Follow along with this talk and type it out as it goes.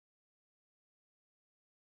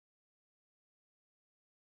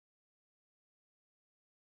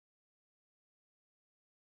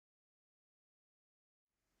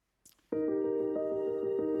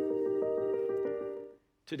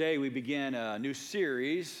Today we begin a new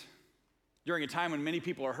series during a time when many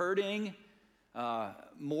people are hurting.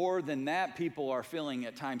 More than that, people are feeling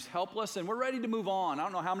at times helpless, and we're ready to move on. I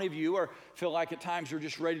don't know how many of you feel like at times you're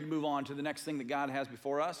just ready to move on to the next thing that God has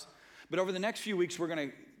before us. But over the next few weeks, we're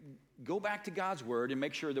going to go back to God's Word and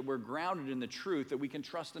make sure that we're grounded in the truth, that we can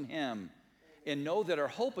trust in Him and know that our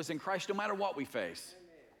hope is in Christ no matter what we face.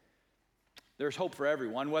 There's hope for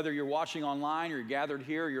everyone. Whether you're watching online or you're gathered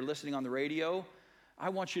here or you're listening on the radio, I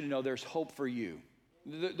want you to know there's hope for you.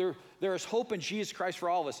 There is hope in Jesus Christ for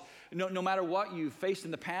all of us. No matter what you faced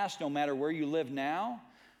in the past, no matter where you live now,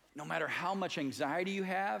 no matter how much anxiety you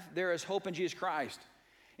have, there is hope in Jesus Christ.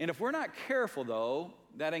 And if we're not careful, though,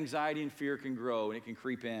 that anxiety and fear can grow and it can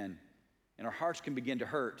creep in, and our hearts can begin to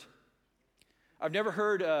hurt. I've never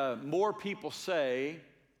heard more people say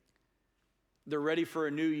they're ready for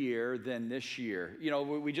a new year than this year. You know,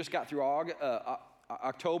 we just got through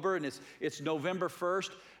October, and it's November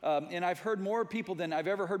 1st, and I've heard more people than I've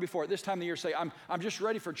ever heard before at this time of the year say, I'm just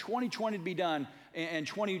ready for 2020 to be done and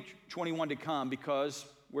 2021 to come because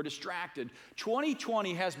we're distracted.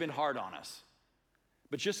 2020 has been hard on us.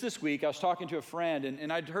 But just this week, I was talking to a friend,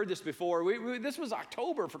 and I'd heard this before. This was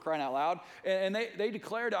October, for crying out loud, and they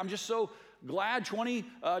declared, I'm just so glad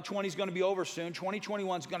 2020 is going to be over soon.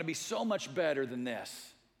 2021 is going to be so much better than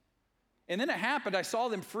this. And then it happened. I saw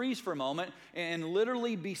them freeze for a moment and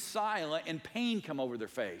literally be silent and pain come over their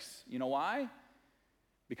face. You know why?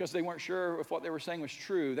 Because they weren't sure if what they were saying was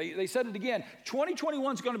true. They said it again.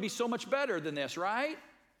 2021 is going to be so much better than this, right?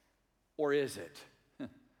 Or is it?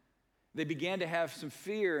 They began to have some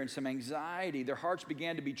fear and some anxiety. Their hearts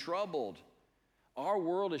began to be troubled. Our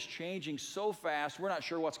world is changing so fast, we're not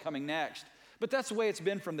sure what's coming next. But that's the way it's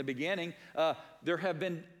been from the beginning. There have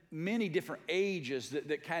been many different ages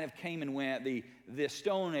that kind of came and went. The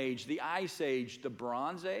Stone Age, the Ice Age, the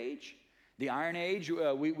Bronze Age, the Iron Age.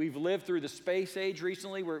 We've lived through the Space Age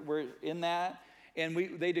recently. We're in that. And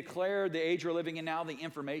they declared the age we're living in now the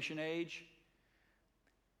Information Age.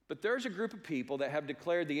 But there's a group of people that have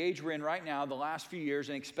declared the age we're in right now, the last few years,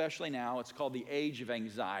 and especially now, it's called the age of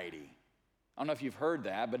anxiety. I don't know if you've heard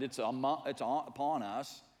that, but it's upon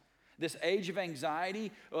us. This age of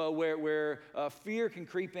anxiety where fear can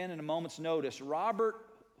creep in a moment's notice. Robert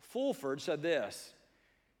Fulford said this,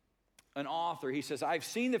 an author. He says, I've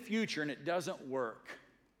seen the future and it doesn't work.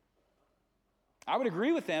 I would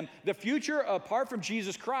agree with him. The future apart from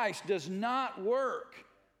Jesus Christ does not work.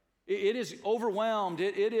 It is overwhelmed.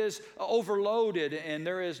 It is overloaded, and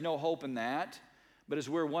there is no hope in that. But as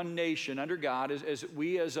we're one nation under God, as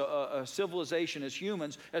we as a civilization, as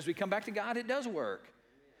humans, as we come back to God, it does work.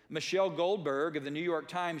 Michelle Goldberg of the New York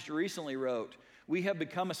Times recently wrote, we have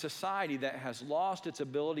become a society that has lost its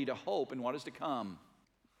ability to hope in what is to come.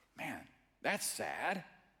 Man, that's sad.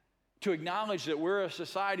 To acknowledge that we're a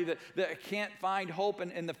society that can't find hope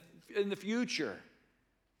in the future.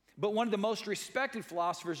 But one of the most respected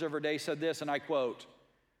philosophers of our day said this, and I quote,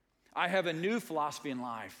 I have a new philosophy in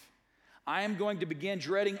life. I am going to begin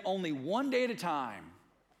dreading only one day at a time.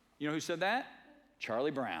 You know who said that?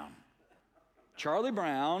 Charlie Brown. Charlie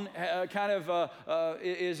Brown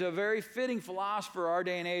is a very fitting philosopher of our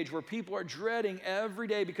day and age where people are dreading every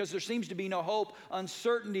day because there seems to be no hope.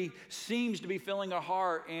 Uncertainty seems to be filling our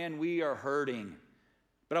heart and we are hurting.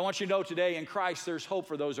 But I want you to know today in Christ there's hope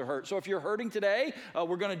for those who hurt. So if you're hurting today,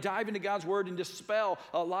 we're going to dive into God's Word and dispel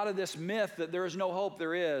a lot of this myth that there is no hope.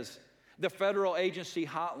 There is. The federal agency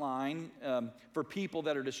hotline for people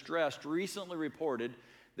that are distressed recently reported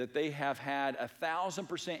that they have had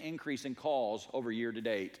 1,000% increase in calls over year to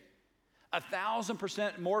date.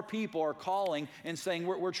 1,000% more people are calling and saying,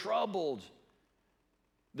 we're troubled.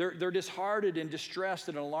 They're disheartened and distressed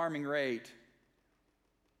at an alarming rate.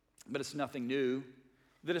 But it's nothing new.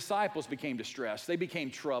 The disciples became distressed. They became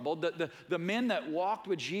troubled. The men that walked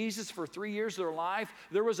with Jesus for 3 years of their life,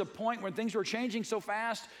 there was a point when things were changing so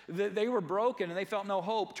fast that they were broken and they felt no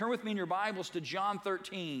hope. Turn with me in your Bibles to John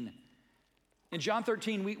 13. In John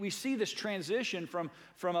 13, we see this transition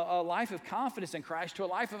from a life of confidence in Christ to a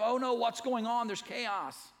life of, oh no, what's going on? There's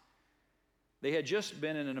chaos. They had just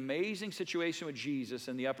been in an amazing situation with Jesus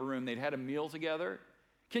in the upper room. They'd had a meal together.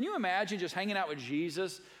 Can you imagine just hanging out with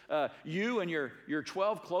Jesus, you and your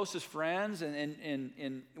 12 closest friends,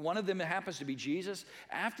 and one of them happens to be Jesus?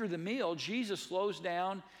 After the meal, Jesus slows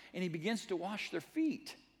down and he begins to wash their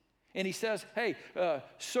feet. And he says, hey,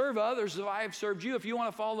 serve others as I have served you. If you want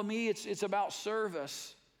to follow me, it's about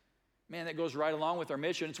service. Man, that goes right along with our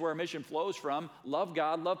mission. It's where our mission flows from. Love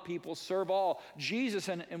God, love people, serve all. Jesus,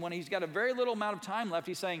 and when he's got a very little amount of time left,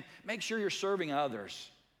 he's saying, make sure you're serving others.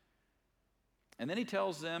 And then he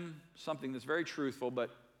tells them something that's very truthful, but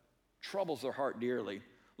troubles their heart dearly.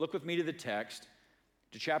 Look with me to the text,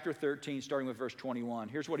 to chapter 13, starting with verse 21.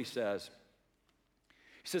 Here's what he says.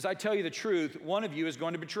 He says, I tell you the truth, one of you is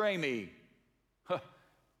going to betray me.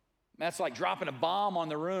 That's like dropping a bomb on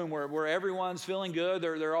the room where everyone's feeling good.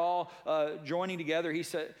 They're all joining together. He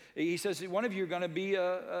says, one of you are going to be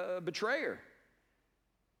a betrayer.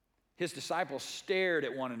 His disciples stared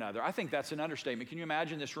at one another. I think that's an understatement. Can you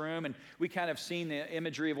imagine this room? And we kind of seen the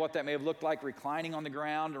imagery of what that may have looked like, reclining on the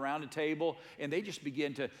ground around a table, and they just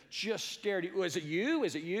begin to just stare at you. Is it you?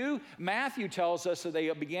 Is it you? Matthew tells us that they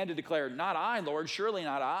began to declare, not I, Lord, surely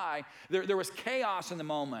not I. There was chaos in the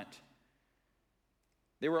moment.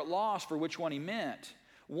 They were at loss for which one he meant.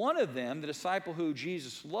 One of them, the disciple who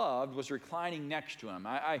Jesus loved, was reclining next to him.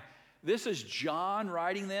 This is John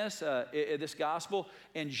writing this gospel,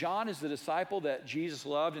 and John is the disciple that Jesus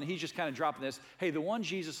loved, and he's just kind of dropping this. Hey, the one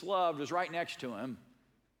Jesus loved was right next to him.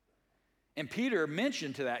 And Peter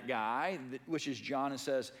mentioned to that guy, which is John, and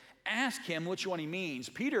says, ask him which one he means.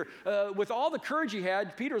 Peter, with all the courage he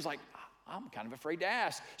had, Peter was like, I'm kind of afraid to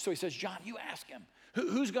ask. So he says, John, you ask him.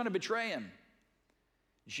 Who's going to betray him?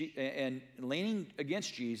 And leaning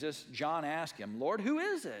against Jesus, John asked him, Lord, who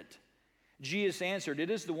is it? Jesus answered, it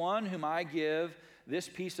is the one whom I give this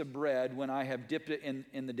piece of bread when I have dipped it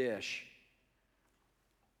in the dish.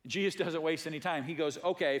 Jesus doesn't waste any time. He goes,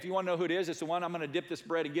 okay, if you want to know who it is, it's the one I'm going to dip this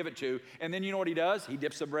bread and give it to. And then you know what he does? He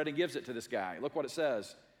dips the bread and gives it to this guy. Look what it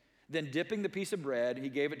says. Then dipping the piece of bread, he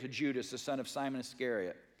gave it to Judas, the son of Simon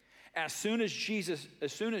Iscariot. As soon as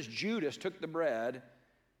Judas took the bread,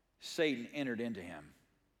 Satan entered into him.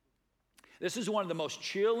 This is one of the most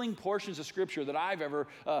chilling portions of Scripture that I've ever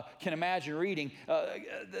can imagine reading.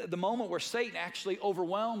 The moment where Satan actually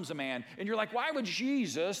overwhelms a man. And you're like, why would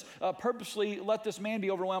Jesus purposely let this man be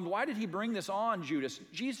overwhelmed? Why did he bring this on Judas?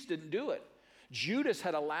 Jesus didn't do it. Judas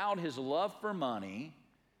had allowed his love for money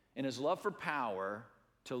and his love for power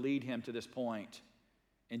to lead him to this point.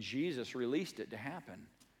 And Jesus released it to happen.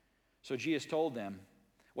 So Jesus told them,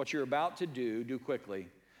 what you're about to do, do quickly.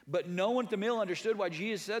 But no one at the meal understood why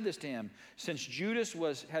Jesus said this to him. Since Judas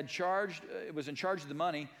was in charge of the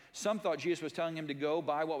money, some thought Jesus was telling him to go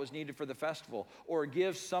buy what was needed for the festival or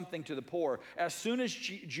give something to the poor. As soon as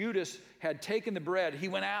Judas had taken the bread, he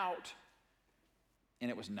went out, and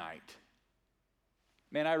it was night.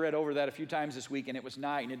 Man, I read over that a few times this week, and it was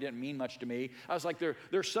night, and it didn't mean much to me. I was like,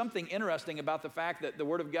 there's something interesting about the fact that the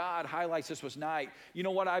Word of God highlights this was night. You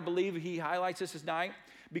know what I believe he highlights this as night?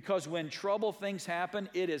 Because when trouble things happen,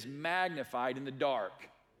 it is magnified in the dark.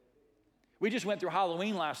 We just went through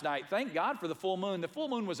Halloween last night. Thank God for the full moon. The full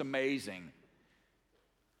moon was amazing.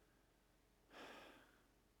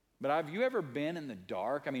 But have you ever been in the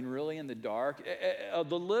dark? I mean, really in the dark?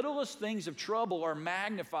 The littlest things of trouble are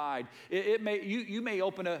magnified. You may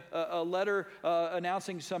open a letter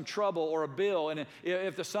announcing some trouble or a bill, and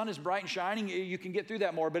if the sun is bright and shining, you can get through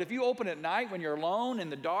that more. But if you open at night when you're alone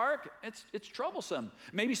in the dark, it's troublesome.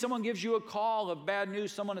 Maybe someone gives you a call of bad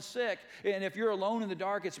news, someone is sick, and if you're alone in the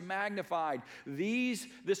dark, it's magnified. This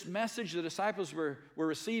message the disciples were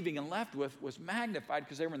receiving and left with was magnified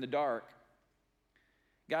because they were in the dark.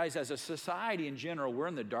 Guys, as a society in general, we're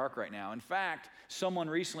in the dark right now. In fact, someone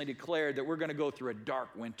recently declared that we're going to go through a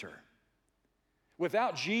dark winter.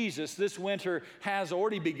 Without Jesus, this winter has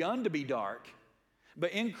already begun to be dark.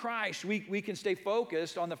 But in Christ, we can stay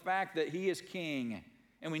focused on the fact that He is King,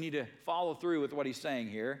 and we need to follow through with what He's saying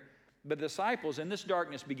here. But the disciples in this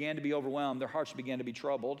darkness began to be overwhelmed. Their hearts began to be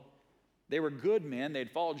troubled. They were good men. They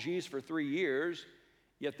had followed Jesus for 3 years,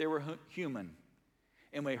 yet they were human.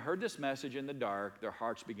 And when they heard this message in the dark, their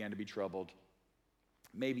hearts began to be troubled.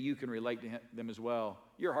 Maybe you can relate to them as well.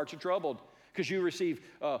 Your hearts are troubled because you receive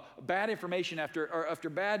bad information after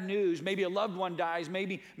bad news. Maybe a loved one dies.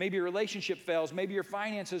 Maybe your relationship fails. Maybe your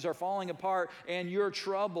finances are falling apart and you're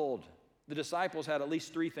troubled. The disciples had at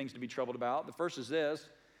least 3 things to be troubled about. The first is this.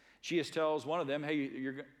 Jesus tells one of them, hey,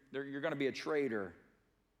 you're going to be a traitor.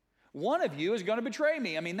 One of you is going to betray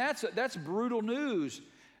me. I mean, that's brutal news.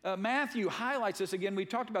 Matthew highlights this again. We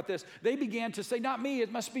talked about this. They began to say, not me,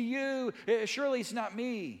 it must be you. Surely it's not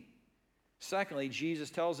me. Secondly, Jesus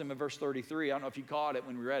tells them in verse 33, I don't know if you caught it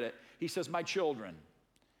when we read it. He says, my children.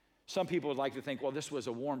 Some people would like to think, well, this was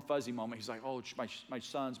a warm, fuzzy moment. He's like, oh, my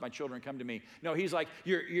sons, my children, come to me. No, he's like,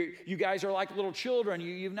 you guys are like little children.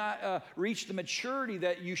 You've not reached the maturity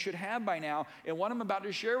that you should have by now. And what I'm about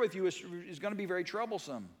to share with you is going to be very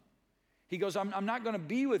troublesome. He goes, I'm not going to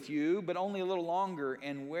be with you, but only a little longer,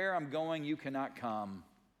 and where I'm going, you cannot come.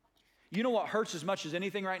 You know what hurts as much as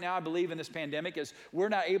anything right now, I believe, in this pandemic is we're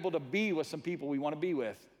not able to be with some people we want to be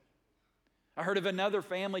with. I heard of another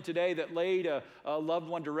family today that laid a loved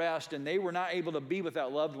one to rest, and they were not able to be with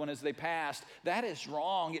that loved one as they passed. That is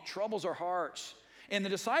wrong. It troubles our hearts. And the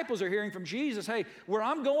disciples are hearing from Jesus, hey, where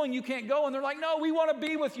I'm going, you can't go. And they're like, no, we want to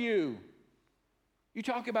be with you. You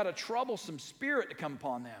talk about a troublesome spirit to come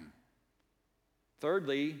upon them.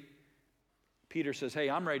 Thirdly, Peter says, hey,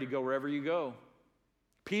 I'm ready to go wherever you go.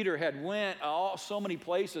 Peter had went so many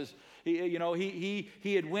places. He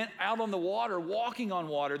had went out on the water, walking on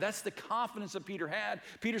water. That's the confidence that Peter had.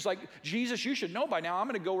 Peter's like, Jesus, you should know by now. I'm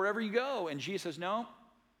going to go wherever you go. And Jesus says, no,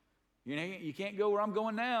 you can't go where I'm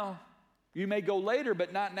going now. You may go later,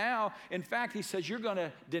 but not now. In fact, he says, you're going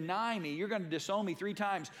to deny me. You're going to disown me 3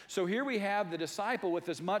 times. So here we have the disciple with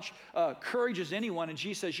as much courage as anyone. And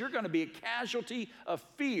Jesus says, you're going to be a casualty of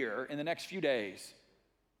fear in the next few days.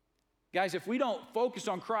 Guys, if we don't focus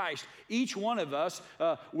on Christ, each one of us,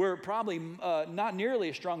 we're probably not nearly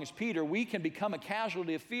as strong as Peter. We can become a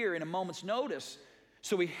casualty of fear in a moment's notice.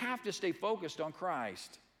 So we have to stay focused on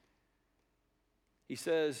Christ. He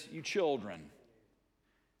says, you children.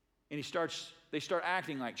 And they start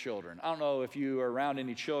acting like children. I don't know if you were around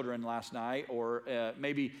any children last night, or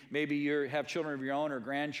maybe you have children of your own, or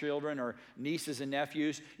grandchildren, or nieces and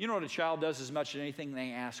nephews. You know what a child does as much as anything?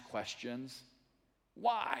 They ask questions.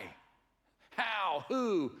 Why? How?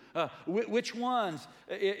 Who? Which ones?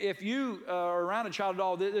 If you are around a child at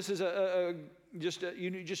all, this is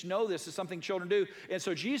you just know this is something children do. And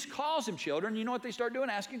so Jesus calls them children. You know what they start doing?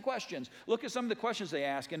 Asking questions. Look at some of the questions they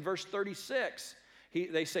ask. In verse 36,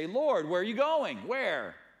 they say, Lord, where are you going?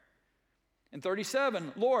 Where? In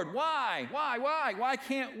 37, Lord, why? Why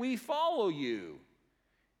can't we follow you?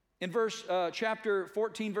 In chapter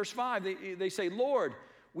 14, verse 5, they say, Lord,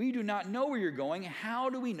 we do not know where you're going. How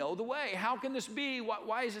do we know the way? How can this be?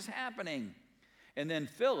 Why is this happening? And then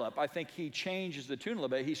Philip, I think he changes the tune a little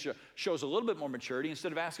bit. He shows a little bit more maturity.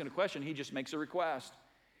 Instead of asking a question, he just makes a request.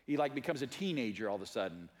 He becomes a teenager all of a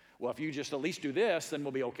sudden. Well, if you just at least do this, then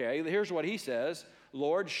we'll be okay. Here's what he says.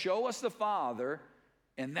 Lord, show us the Father,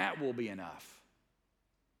 and that will be enough.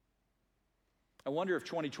 I wonder if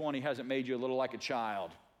 2020 hasn't made you a little like a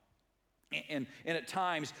child. And at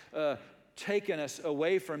times, taken us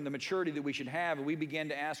away from the maturity that we should have, and we begin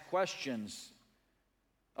to ask questions.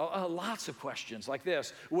 Lots of questions like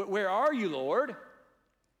this. Where are you, Lord?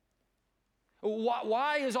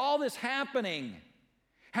 Why is all this happening?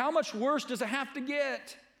 How much worse does it have to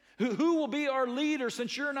get? Who will be our leader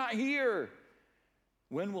since you're not here?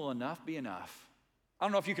 When will enough be enough? I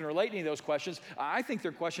don't know if you can relate to any of those questions. I think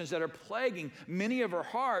they're questions that are plaguing many of our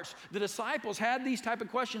hearts. The disciples had these type of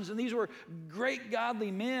questions, and these were great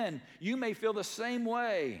godly men. You may feel the same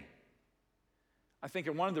way. I think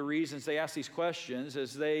one of the reasons they ask these questions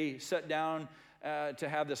is they sat down to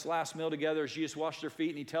have this last meal together as Jesus washed their feet,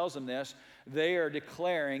 and he tells them this. They are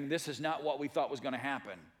declaring, this is not what we thought was going to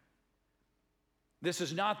happen. This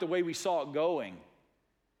is not the way we saw it going.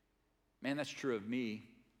 Man, that's true of me.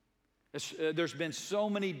 There's been so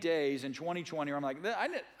many days in 2020 where I'm like,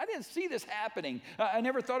 I didn't see this happening. I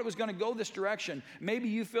never thought it was going to go this direction. Maybe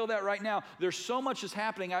you feel that right now. There's so much that's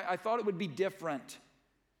happening. I thought it would be different.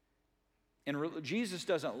 And Jesus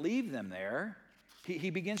doesn't leave them there.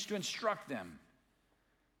 He begins to instruct them.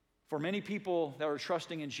 For many people that are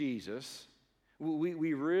trusting in Jesus,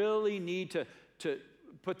 we really need to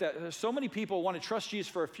put that. So many people want to trust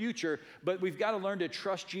Jesus for a future, but we've got to learn to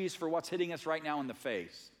trust Jesus for what's hitting us right now in the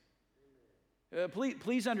face.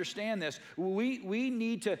 Please understand this. We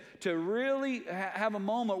need to really have a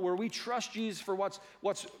moment where we trust Jesus for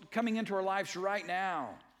what's coming into our lives right now.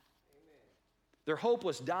 Amen. They're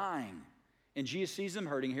hopeless, dying, and Jesus sees them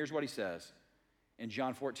hurting. Here's what he says in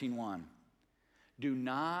John 14:1. Do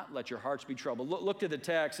not let your hearts be troubled. Look to the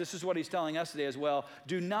text. This is what he's telling us today as well.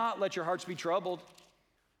 Do not let your hearts be troubled.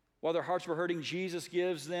 While their hearts were hurting, Jesus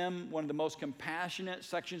gives them one of the most compassionate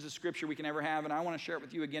sections of Scripture we can ever have, and I want to share it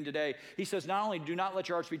with you again today. He says, not only do not let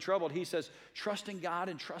your hearts be troubled, he says, trust in God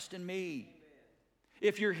and trust in me. Amen.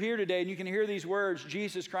 If you're here today and you can hear these words,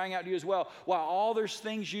 Jesus crying out to you as well, while all these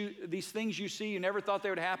things you see you never thought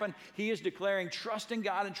they would happen, he is declaring, trust in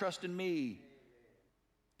God and trust in me. Amen.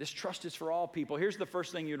 This trust is for all people. Here's the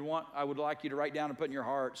first thing I would like you to write down and put in your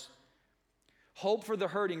hearts. Hope for the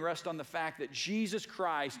hurting rests on the fact that Jesus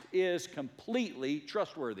Christ is completely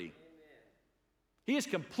trustworthy. Amen. He is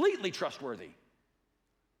completely trustworthy.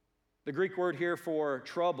 The Greek word here for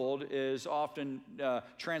troubled is often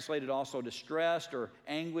translated also distressed or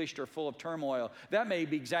anguished or full of turmoil. That may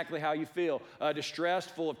be exactly how you feel.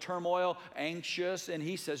 Distressed, full of turmoil, anxious, and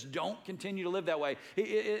he says, don't continue to live that way.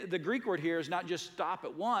 The Greek word here is not just stop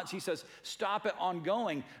at once. He says, stop it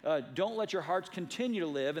ongoing. Don't let your hearts continue to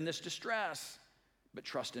live in this distress, but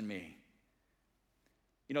trust in me.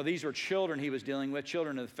 You know, these were children he was dealing with,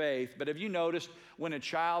 children of the faith. But have you noticed when a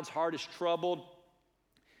child's heart is troubled,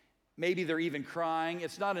 maybe they're even crying,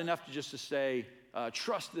 it's not enough to just to say,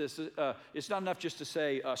 trust this. It's not enough just to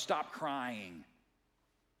say, stop crying.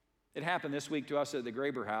 It happened this week to us at the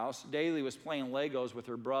Graber house. Daly was playing Legos with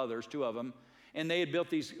her brothers, 2 of them, and they had built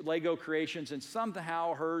these Lego creations, and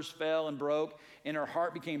somehow hers fell and broke, and her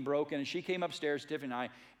heart became broken, and she came upstairs, Tiffany and I,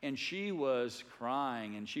 and she was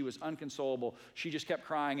crying, and she was inconsolable. She just kept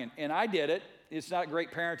crying, and I did it. It's not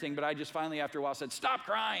great parenting, but I just finally, after a while, said, stop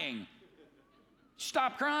crying.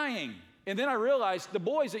 Stop crying. And then I realized the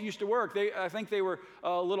boys that used to work, I think they were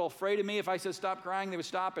a little afraid of me. If I said stop crying, they would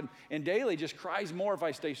stop. And Daly just cries more if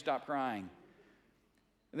I say stop crying.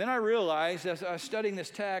 And then I realized as I was studying this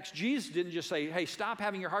text, Jesus didn't just say, hey, stop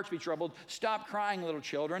having your hearts be troubled. Stop crying, little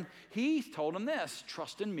children. He told them this,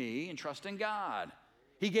 trust in me and trust in God.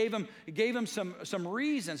 He gave them some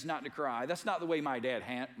reasons not to cry. That's not the way my dad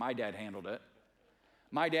handled it.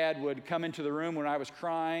 My dad would come into the room when I was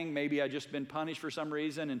crying. Maybe I'd just been punished for some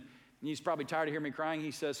reason, and he's probably tired of hearing me crying.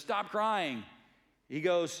 He says, stop crying. He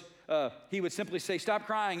would simply say, stop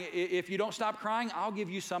crying. If you don't stop crying, I'll give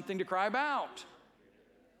you something to cry about.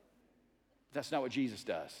 That's not what Jesus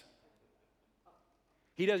does.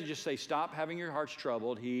 He doesn't just say, stop having your hearts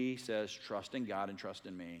troubled. He says, trust in God and trust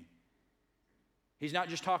in me. He's not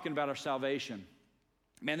just talking about our salvation.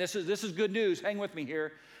 Man, this is good news. Hang with me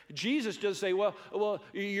here. Jesus does say, well,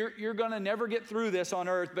 you're going to never get through this on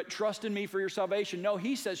earth, but trust in me for your salvation. No,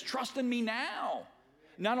 he says, trust in me now.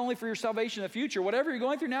 Not only for your salvation in the future. Whatever you're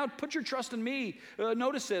going through now, put your trust in me.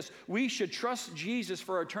 Notice this. We should trust Jesus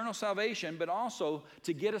for our eternal salvation, but also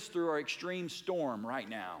to get us through our extreme storm right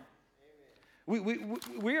now.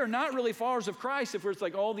 We are not really followers of Christ if it's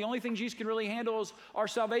like, oh, the only thing Jesus can really handle is our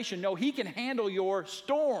salvation. No, he can handle your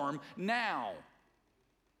storm now.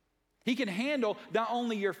 He can handle not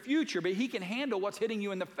only your future, but he can handle what's hitting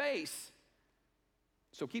you in the face.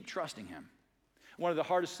 So keep trusting him. One of the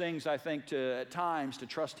hardest things, I think, at times to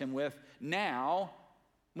trust him with now,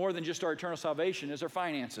 more than just our eternal salvation, is our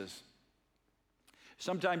finances.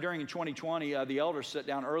 Sometime during 2020, the elders sat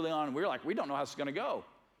down early on, and we were like, we don't know how this is going to go.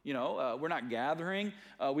 You know, we're not gathering.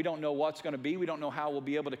 We don't know what's going to be. We don't know how we'll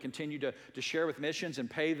be able to continue to share with missions and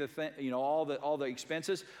pay all the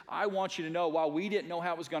expenses. I want you to know, while we didn't know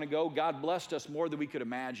how it was going to go, God blessed us more than we could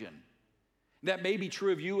imagine. That may be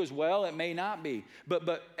true of you as well. It may not be.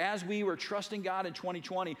 But as we were trusting God in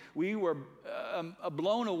 2020, we were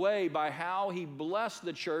blown away by how he blessed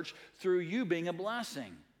the church through you being a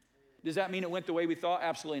blessing. Does that mean it went the way we thought?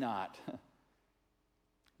 Absolutely not.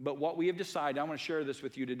 But what we have decided, I want to share this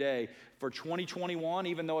with you today, for 2021,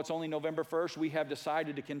 even though it's only November 1st, we have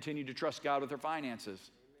decided to continue to trust God with our finances.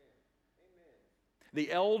 Amen.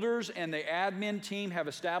 The elders and the admin team have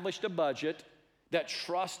established a budget that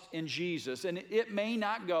trusts in Jesus. And it may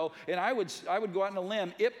not go, and I would go out on a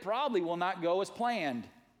limb, it probably will not go as planned.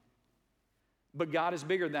 But God is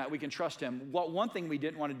bigger than that. We can trust him. One thing we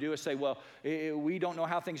didn't want to do is say, well, we don't know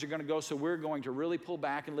how things are going to go, so we're going to really pull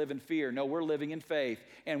back and live in fear. No, we're living in faith,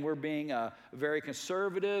 and we're being very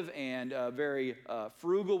conservative and very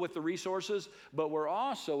frugal with the resources. But we're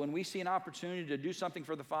also, when we see an opportunity to do something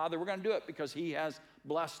for the Father, we're going to do it because he has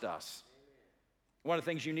blessed us. One of the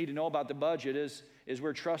things you need to know about the budget is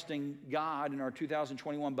we're trusting God in our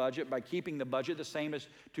 2021 budget by keeping the budget the same as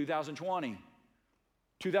 2020.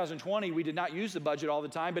 2020, we did not use the budget all the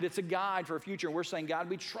time, but it's a guide for a future. And we're saying, God,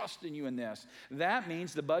 we trust in you in this. That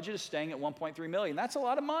means the budget is staying at $1.3 million. That's a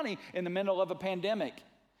lot of money in the middle of a pandemic.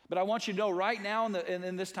 But I want you to know right now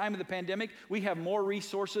in this time of the pandemic, we have more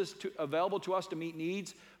resources available to us to meet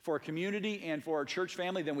needs for our community and for our church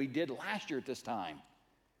family than we did last year at this time.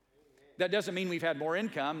 That doesn't mean we've had more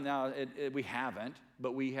income. Now, we haven't,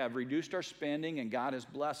 but we have reduced our spending, and God has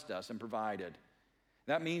blessed us and provided.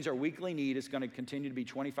 That means our weekly need is going to continue to be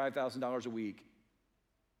 $25,000 a week.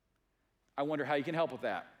 I wonder how you can help with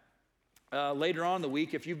that. Later on in the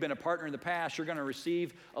week, if you've been a partner in the past, you're going to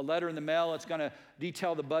receive a letter in the mail. It's going to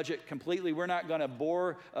detail the budget completely. We're not going to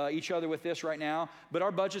bore each other with this right now, but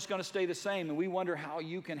our budget's going to stay the same, and we wonder how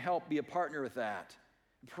you can help be a partner with that.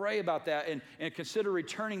 Pray about that and consider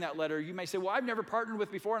returning that letter. You may say, well, I've never partnered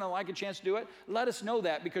with before and I'd like a chance to do it. Let us know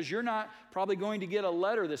that, because you're not probably going to get a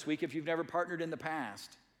letter this week if you've never partnered in the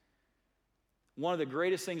past. One of the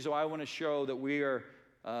greatest things, though, I want to show that we are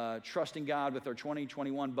trusting God with our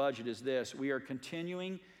 2021 budget is this. We are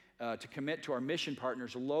continuing to commit to our mission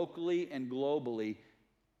partners locally and globally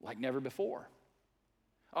like never before.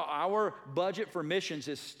 Our budget for missions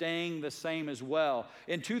is staying the same as well.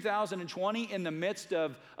 In 2020, in the midst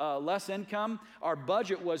of less income, our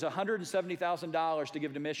budget was $170,000 to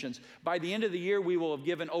give to missions. By the end of the year, we will have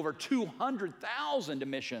given over $200,000 to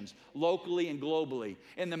missions, locally and globally.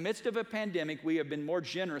 In the midst of a pandemic, we have been more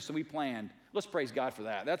generous than we planned. Let's praise God for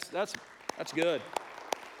that. That's good.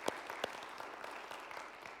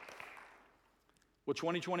 Will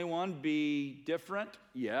 2021 be different?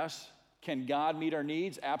 Yes. Can God meet our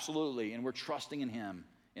needs? Absolutely. And we're trusting in Him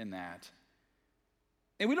in that.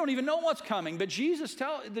 And we don't even know what's coming, but Jesus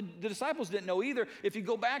the disciples didn't know either. If you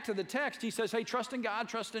go back to the text, He says, hey, trust in God,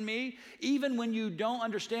 trust in me, even when you don't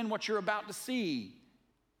understand what you're about to see.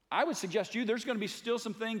 I would suggest to you there's going to be still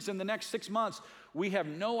some things in the next 6 months. We have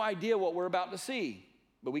no idea what we're about to see,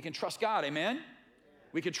 but we can trust God, amen?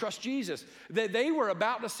 We can trust Jesus. They were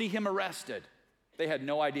about to see Him arrested. They had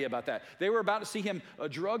no idea about that. They were about to see Him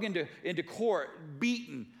drug into court,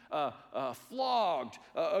 beaten, flogged,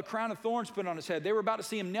 a crown of thorns put on His head. They were about to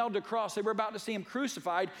see Him nailed to a cross. They were about to see Him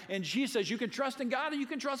crucified. And Jesus says, you can trust in God and you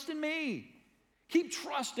can trust in me. Keep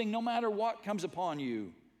trusting no matter what comes upon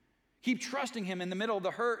you. Keep trusting Him in the middle of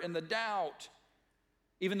the hurt and the doubt,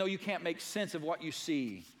 even though you can't make sense of what you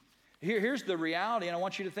see. Here's the reality, and I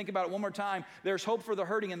want you to think about it one more time. There's hope for the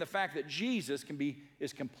hurting in the fact that Jesus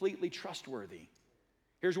is completely trustworthy.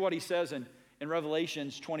 Here's what He says in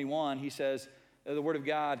Revelations 21. He says, the Word of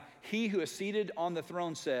God, He who is seated on the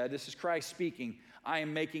throne said, this is Christ speaking, I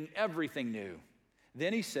am making everything new.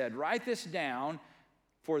 Then He said, write this down,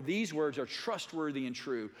 for these words are trustworthy and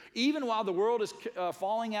true. Even while the world is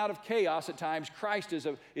falling out of chaos at times, Christ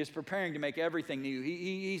is preparing to make everything new.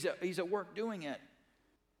 He's at work doing it.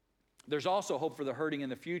 There's also hope for the hurting in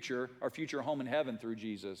the future, our future home in heaven through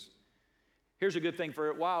Jesus. Here's a good thing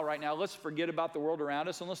for a while right now. Let's forget about the world around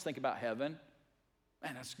us and let's think about heaven.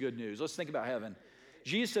 Man, that's good news. Let's think about heaven.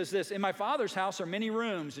 Jesus says this, in my Father's house are many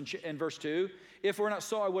rooms, in verse 2. If it were not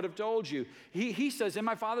so, I would have told you. He says, in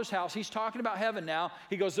my Father's house, He's talking about heaven now.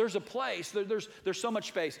 He goes, there's a place, there's so much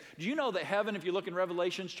space. Do you know that heaven, if you look in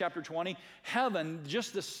Revelations chapter 20, heaven,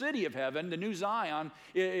 just the city of heaven, the New Zion,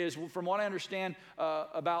 is, from what I understand,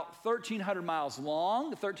 about 1,300 miles long,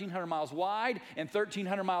 1,300 miles wide, and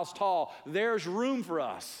 1,300 miles tall. There's room for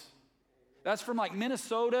us. That's from like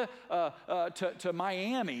Minnesota to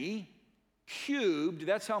Miami, cubed.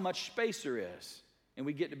 That's how much space there is. And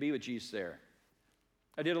we get to be with Jesus there.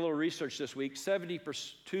 I did a little research this week.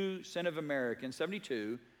 72% of Americans,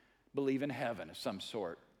 72, believe in heaven of some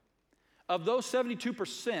sort. Of those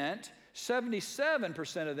 72%,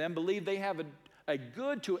 77% of them believe they have a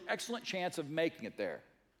good to excellent chance of making it there,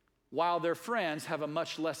 while their friends have a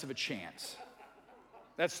much less of a chance.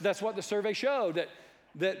 That's what the survey showed,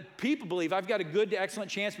 that people believe I've got a good to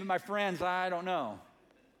excellent chance, but my friends, I don't know.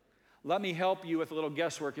 Let me help you with a little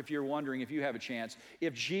guesswork if you're wondering if you have a chance.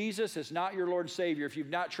 If Jesus is not your Lord and Savior, if you've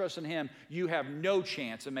not trusted in Him, you have no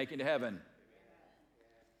chance of making it to heaven.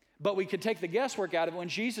 But we can take the guesswork out of it when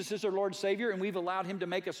Jesus is our Lord and Savior and we've allowed Him to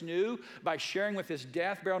make us new by sharing with His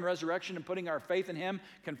death, burial, and resurrection and putting our faith in Him,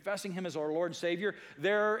 confessing Him as our Lord and Savior.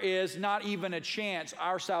 There is not even a chance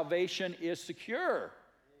our salvation is secure.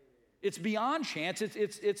 It's beyond chance.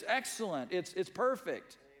 It's excellent. It's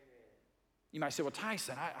perfect. You might say, well,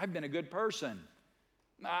 Tyson, I've been a good person.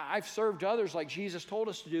 I've served others like Jesus told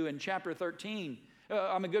us to do in chapter 13.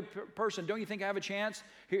 I'm a good person. Don't you think I have a chance?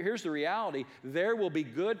 Here's the reality. There will be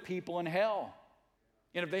good people in hell.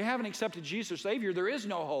 And if they haven't accepted Jesus as Savior, there is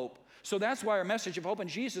no hope. So that's why our message of hope in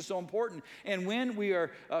Jesus is so important. And when we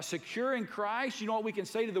are secure in Christ, you know what we can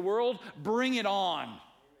say to the world? Bring it on.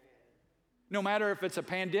 No matter if it's a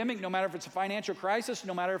pandemic, no matter if it's a financial crisis,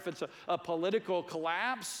 no matter if it's a political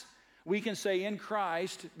collapse, we can say in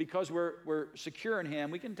Christ, because we're secure in Him,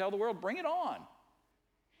 we can tell the world, bring it on.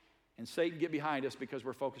 And Satan, get behind us because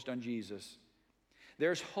we're focused on Jesus.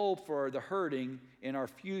 There's hope for the hurting in our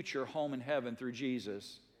future home in heaven through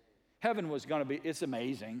Jesus. Heaven was going to be, it's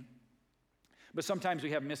amazing. But sometimes we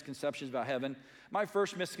have misconceptions about heaven. My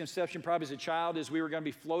first misconception probably as a child is we were going to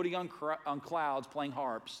be floating on clouds playing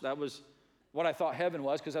harps. That was what I thought heaven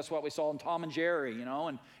was because that's what we saw in Tom and Jerry,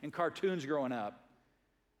 and in cartoons growing up.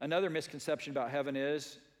 Another misconception about heaven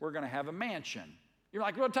is we're going to have a mansion. You're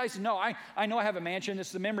like, well, Tyson, no, I know I have a mansion. This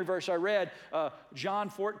is the memory verse I read, John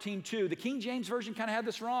 14:2. The King James Version kind of had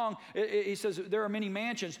this wrong. He says there are many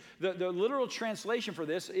mansions. The literal translation for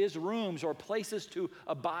this is rooms or places to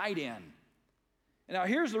abide in. Now,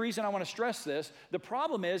 here's the reason I want to stress this. The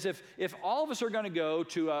problem is if all of us are going to go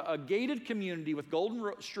to a gated community with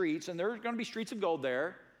golden streets, and there are going to be streets of gold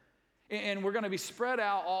there, And we're going to be spread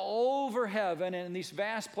out all over heaven and in these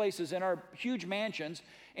vast places in our huge mansions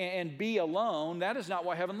and be alone. That is not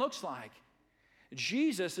what heaven looks like.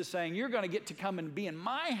 Jesus is saying, you're going to get to come and be in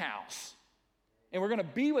my house. And we're going to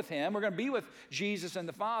be with him. We're going to be with Jesus and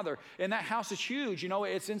the Father. And that house is huge. You know,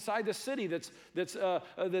 it's inside the city that's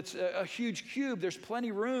a huge cube. There's plenty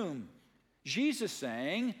of room. Jesus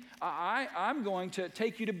saying, I'm going to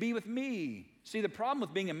take you to be with me. See, the problem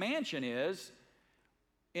with being a mansion is,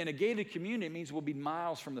 in a gated community, it means we'll be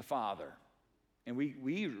miles from the Father. And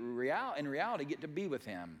we in reality get to be with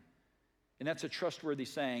him. And that's a trustworthy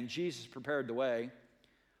saying. Jesus prepared the way.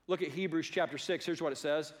 Look at Hebrews chapter 6. Here's what it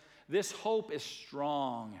says. This hope is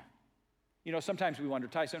strong. You know, sometimes we wonder,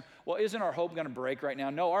 Tyson, well, isn't our hope going to break right now?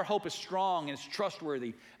 No, our hope is strong and it's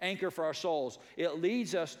trustworthy, anchor for our souls. It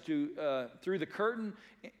leads us to through the curtain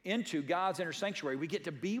into God's inner sanctuary. We get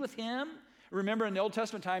to be with him. Remember, in the Old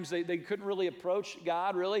Testament times, they couldn't really approach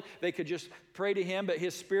God, really. They could just pray to him, but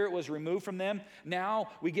his spirit was removed from them. Now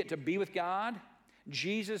we get to be with God.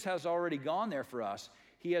 Jesus has already gone there for us.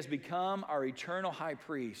 He has become our eternal high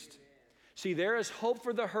priest. See, there is hope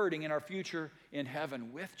for the hurting in our future in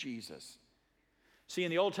heaven with Jesus. See, in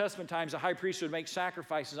the Old Testament times, the high priest would make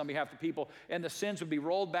sacrifices on behalf of the people, and the sins would be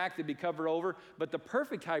rolled back, they'd be covered over. But the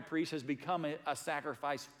perfect high priest has become a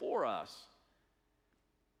sacrifice for us.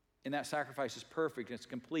 And that sacrifice is perfect, and it's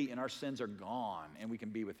complete, and our sins are gone, and we can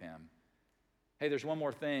be with him. Hey, there's one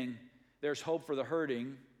more thing. There's hope for the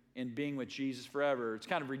hurting in being with Jesus forever. It's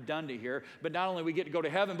kind of redundant here, but not only we get to go to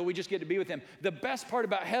heaven, but we just get to be with him. The best part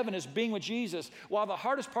about heaven is being with Jesus. While the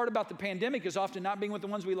hardest part about the pandemic is often not being with the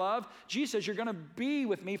ones we love, Jesus says, you're going to be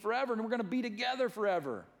with me forever, and we're going to be together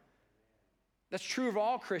forever. That's true of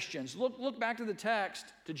all Christians. Look back to the text,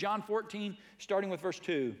 to John 14, starting with verse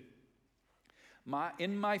 2.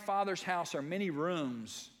 In my Father's house are many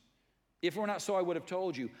rooms. If it were not so, I would have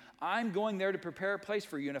told you. I'm going there to prepare a place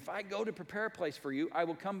for you. And if I go to prepare a place for you, I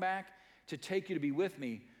will come back to take you to be with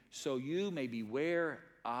me, so you may be where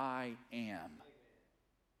I am.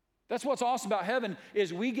 That's what's awesome about heaven,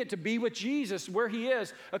 is we get to be with Jesus where he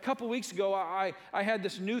is. A couple weeks ago, I had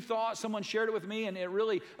this new thought. Someone shared it with me, and it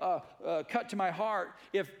really cut to my heart.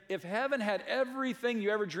 If heaven had everything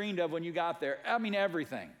you ever dreamed of when you got there, I mean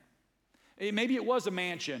everything. Maybe it was a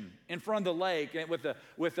mansion in front of the lake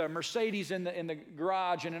with a Mercedes in the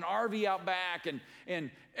garage and an RV out back, and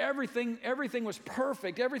everything was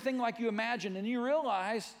perfect, everything like you imagined, and you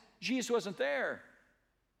realize Jesus wasn't there.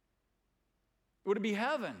 Would it be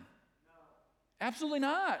heaven? No. Absolutely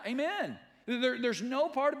not. Amen. There's no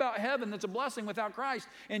part about heaven that's a blessing without Christ.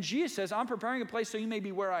 And Jesus says, I'm preparing a place so you may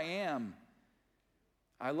be where I am.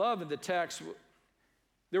 I love in the text,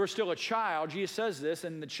 there was still a child. Jesus says this,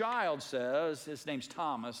 and the child says, his name's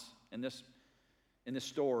Thomas in this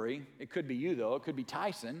story. It could be you, though. It could be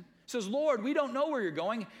Tyson. Says, Lord, we don't know where you're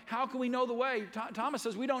going. How can we know the way? Thomas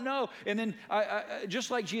says, we don't know. And then just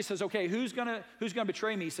like Jesus says, okay, who's gonna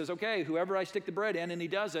betray me? He says, okay, whoever I stick the bread in, and he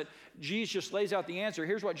does it. Jesus just lays out the answer.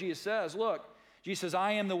 Here's what Jesus says. Look, Jesus says,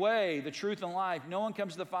 I am the way, the truth, and life. No one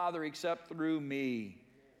comes to the Father except through me.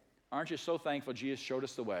 Aren't you so thankful Jesus showed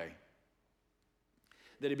us the way?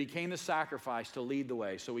 That he became the sacrifice to lead the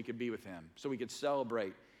way so we could be with him, so we could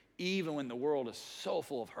celebrate, even when the world is so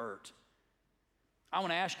full of hurt. I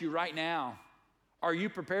want to ask you right now, are you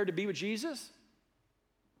prepared to be with Jesus?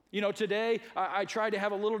 You know, today I tried to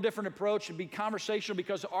have a little different approach and be conversational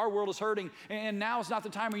because our world is hurting, and now is not the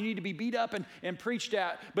time where you need to be beat up and preached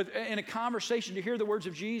at, but in a conversation to hear the words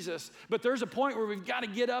of Jesus. But there's a point where we've got to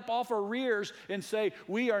get up off our rears and say,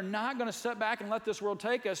 we are not going to sit back and let this world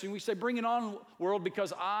take us. And we say, bring it on, world,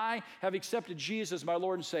 because I have accepted Jesus as my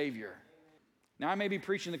Lord and Savior. Now, I may be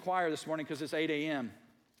preaching the choir this morning because it's 8 a.m.,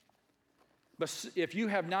 but if you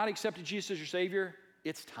have not accepted Jesus as your Savior,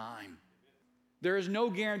 it's time. There is no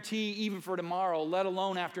guarantee even for tomorrow, let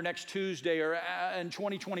alone after next Tuesday or in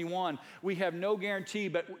 2021. We have no guarantee,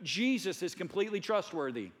 but Jesus is completely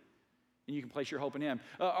trustworthy, and you can place your hope in him.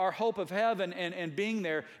 Our hope of heaven and being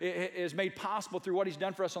there is made possible through what he's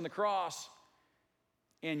done for us on the cross,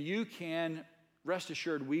 and you can rest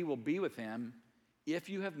assured we will be with him if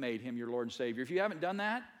you have made him your Lord and Savior. If you haven't done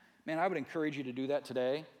that, man, I would encourage you to do that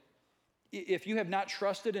today. If you have not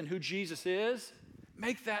trusted in who Jesus is,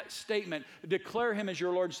 make that statement. Declare him as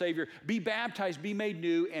your Lord and Savior. Be baptized, be made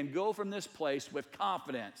new, and go from this place with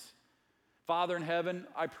confidence. Father in heaven,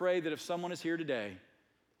 I pray that if someone is here today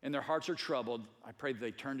and their hearts are troubled, I pray that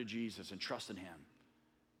they turn to Jesus and trust in him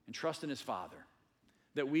and trust in his Father,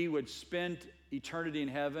 that we would spend eternity in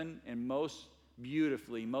heaven, and most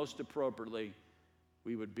beautifully, most appropriately,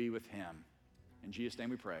 we would be with him. In Jesus'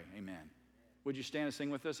 name we pray, amen. Would you stand and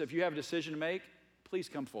sing with us? If you have a decision to make, please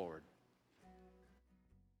come forward.